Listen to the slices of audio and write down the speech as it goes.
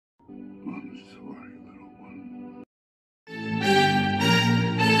sorry, little one.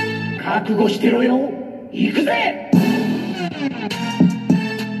 覚悟してろよ。行くぜ。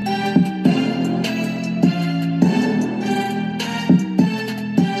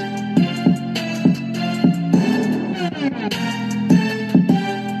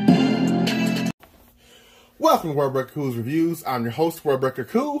Welcome to Wordbreaker Coo's Reviews. I'm your host, Wordbreaker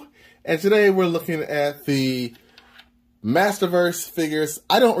Coo, and today we're looking at the Masterverse figures.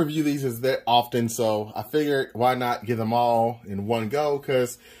 I don't review these as that often, so I figured why not get them all in one go,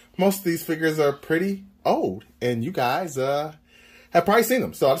 because most of these figures are pretty old, and you guys have probably seen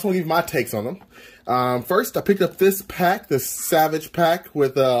them, so I just want to give my takes on them. First, I picked up this pack, this Savage pack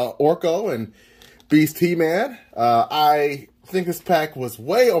with Orko and Beast He-Man. I think this pack was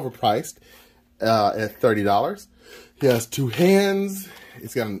way overpriced. At $30. He has two hands.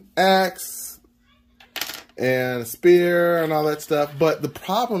 He's got an axe and a spear and all that stuff. But the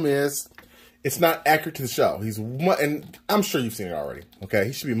problem is, it's not accurate to the show. And I'm sure you've seen it already. Okay,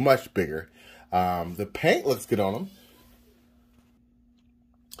 he should be much bigger. The paint looks good on him.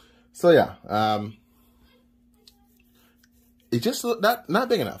 So yeah, he just looked not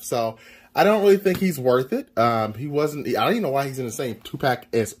big enough. So I don't really think he's worth it. He wasn't. I don't even know why he's in the same 2-pack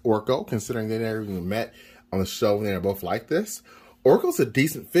as Orko, considering they never even met on the show when they were both like this. Orko's a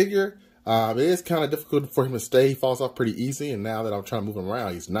decent figure. It is kind of difficult for him to stay. He falls off pretty easy, and now that I'm trying to move him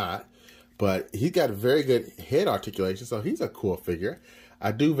around, he's not. But he's got very good head articulation, so he's a cool figure.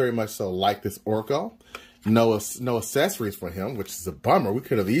 I do very much so like this Orko. No accessories for him, which is a bummer. We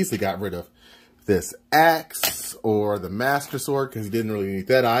could have easily got rid of this axe or the Master Sword, because he didn't really need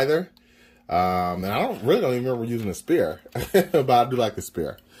that either. And I don't even remember using a spear, but I do like the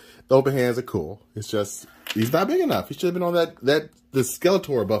spear. The open hands are cool. It's just, he's not big enough. He should have been on the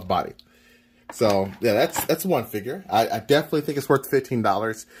Skeletor buff body. So yeah, that's one figure. I definitely think it's worth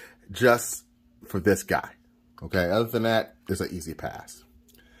 $15 just for this guy. Okay, other than that, it's an easy pass.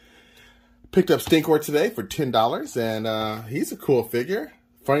 Picked up Stinkor today for $10, and he's a cool figure.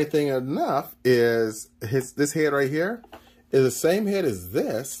 Funny thing enough is this head right here is the same head as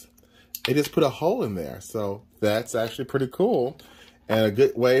this. They just put a hole in there, so that's actually pretty cool and a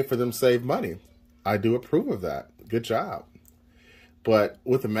good way for them to save money. I do approve of that. Good job. But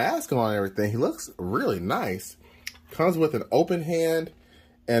with the mask on and everything, he looks really nice. Comes with an open hand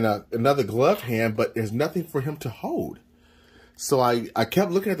and another gloved hand, but there's nothing for him to hold. So I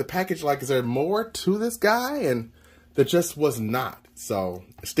kept looking at the package like, is there more to this guy? And there just was not. So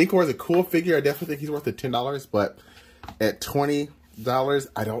Stinkor is a cool figure. I definitely think he's worth the $10, but at $20,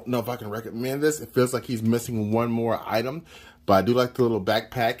 I don't know if I can recommend this. It feels like he's missing one more item, but I do like the little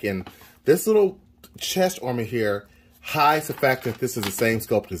backpack, and this little chest armor here hides the fact that this is the same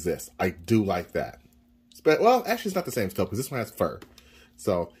sculpt as this. I do like that. But, well, actually it's not the same sculpt because this one has fur.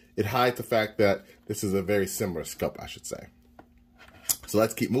 So it hides the fact that this is a very similar sculpt, I should say. So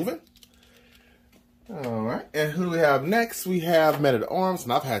let's keep moving. All right, and who do we have next? We have Man-at-Arms,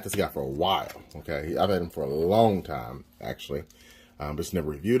 and I've had this guy for a while, okay? I've had him for a long time, actually. Just never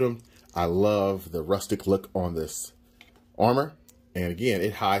reviewed him. I love the rustic look on this armor. And again,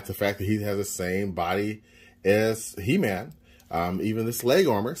 it hides the fact that he has the same body as He-Man. Even this leg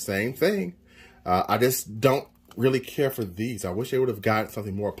armor, same thing. I just don't really care for these. I wish they would have gotten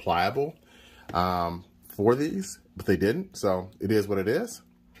something more pliable for these, but they didn't. So it is what it is.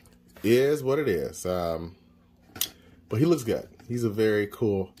 Is what it is. But he looks good. He's a very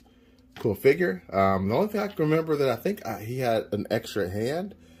cool figure. The only thing I can remember that I think he had an extra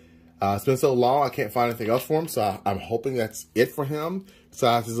hand. It's been so long, I can't find anything else for him, so I'm hoping that's it for him,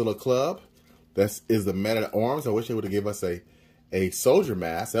 besides his little club. That is the Man-at-Arms. I wish they would have given us a soldier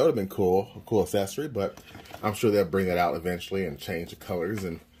mask. That would have been cool, a cool accessory, but I'm sure they'll bring that out eventually and change the colors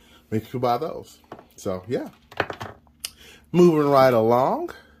and make you buy those. So, yeah. Moving right along,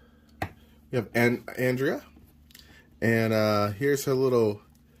 we have Andrea, and here's her little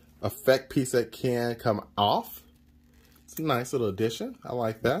effect piece that can come off. It's a nice little addition. I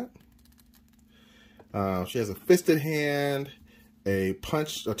like that. She has a fisted hand,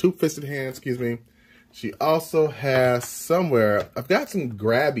 two fisted hands, excuse me. She also has somewhere, I've got some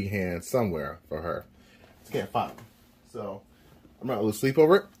grabby hands somewhere for her. Just can't find them. So I'm not going to sleep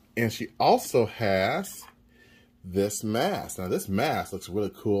over it. And she also has this mask. Now this mask looks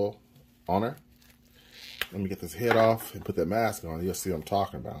really cool on her. Let me get this head off and put that mask on. You'll see what I'm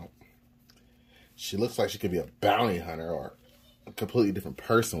talking about. She looks like she could be a bounty hunter or a completely different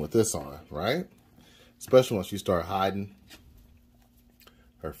person with this on, right? Especially once you start hiding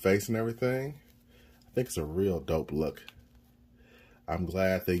her face and everything. I think it's a real dope look. I'm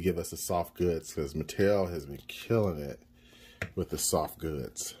glad they give us the soft goods because Mattel has been killing it with the soft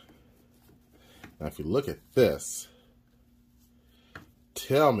goods. Now, if you look at this,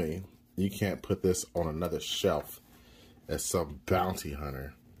 tell me you can't put this on another shelf as some bounty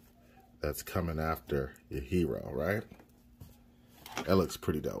hunter that's coming after your hero, right? That looks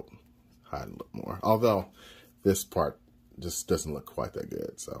pretty dope. Hide a little more. Although, this part just doesn't look quite that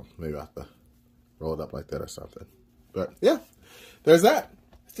good. So, maybe I'll have to roll it up like that or something. But, yeah, there's that.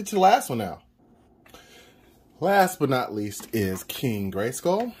 Let's get to the last one now. Last but not least is King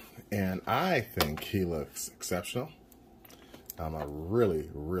Grayskull. And I think he looks exceptional. I really,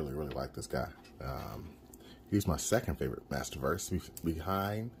 really, really like this guy. He's my second favorite Masterverse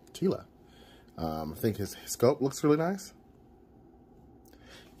behind Teela. I think his scope looks really nice.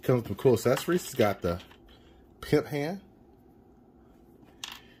 He comes with some cool accessories. He's got the pimp hand.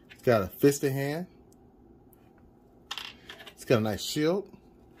 He's got a fisted hand. He's got a nice shield.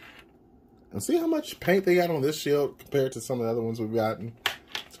 And see how much paint they got on this shield compared to some of the other ones we've gotten.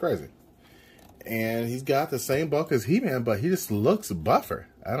 It's crazy. And he's got the same bulk as He-Man, but he just looks buffer.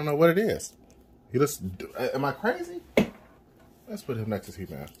 I don't know what it is. He looks... Am I crazy? Let's put him next to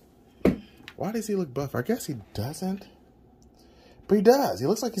He-Man. Why does he look buffer? I guess he doesn't. But he does. He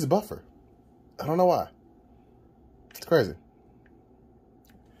looks like he's buffer. I don't know why. It's crazy.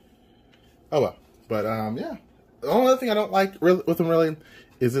 Oh, well. But, yeah. The only other thing I don't like with him, really,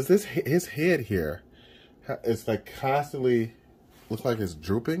 is this his head here. It's like constantly... looks like it's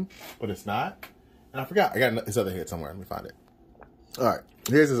drooping, but it's not. And I forgot. I got his other head somewhere. Let me find it. All right.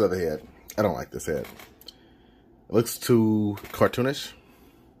 Here's his other head. I don't like this head. It looks too cartoonish.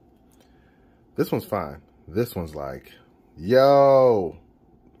 This one's fine. This one's like, yo,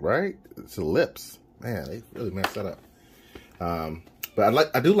 right? It's the lips. Man, they really messed that up.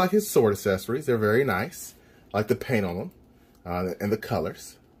 But I do like his sword accessories. They're very nice. I like the paint on them and the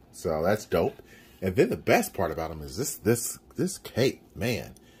colors. So that's dope. And then the best part about him is this cape,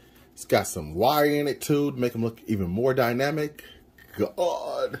 man. It's got some wire in it too to make him look even more dynamic.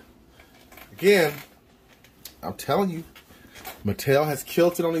 God. Again, I'm telling you, Mattel has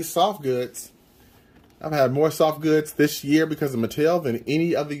killed it on these soft goods. I've had more soft goods this year because of Mattel than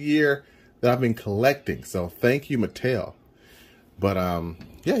any other year that I've been collecting. So thank you, Mattel. But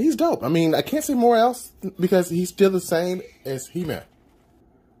yeah, he's dope. I mean, I can't say more else because he's still the same as He-Man.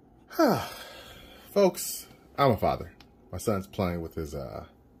 Folks, I'm a father. My son's playing with his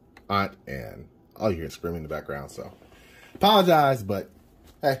aunt, and all you hear is screaming in the background. So, apologize, but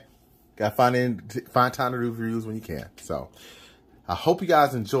hey, gotta find time to do reviews when you can. So, I hope you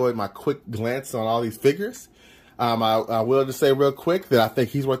guys enjoyed my quick glance on all these figures. I will just say real quick that I think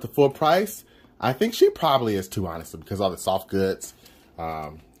he's worth the full price. I think she probably is too, honestly, because all the soft goods.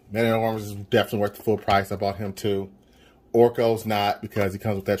 Man-at-Arms is definitely worth the full price. I bought him too. Orko's not because he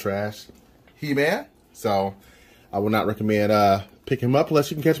comes with that trash. He-Man. So, I would not recommend picking him up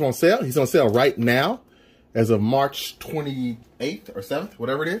unless you can catch him on sale. He's on sale right now as of March 28th or 7th,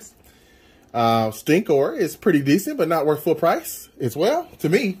 whatever it is. Stinkor is pretty decent, but not worth full price as well, to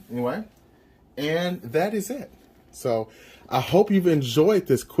me, anyway. And that is it. So, I hope you've enjoyed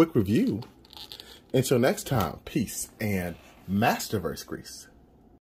this quick review. Until next time, peace and Masterverse grease.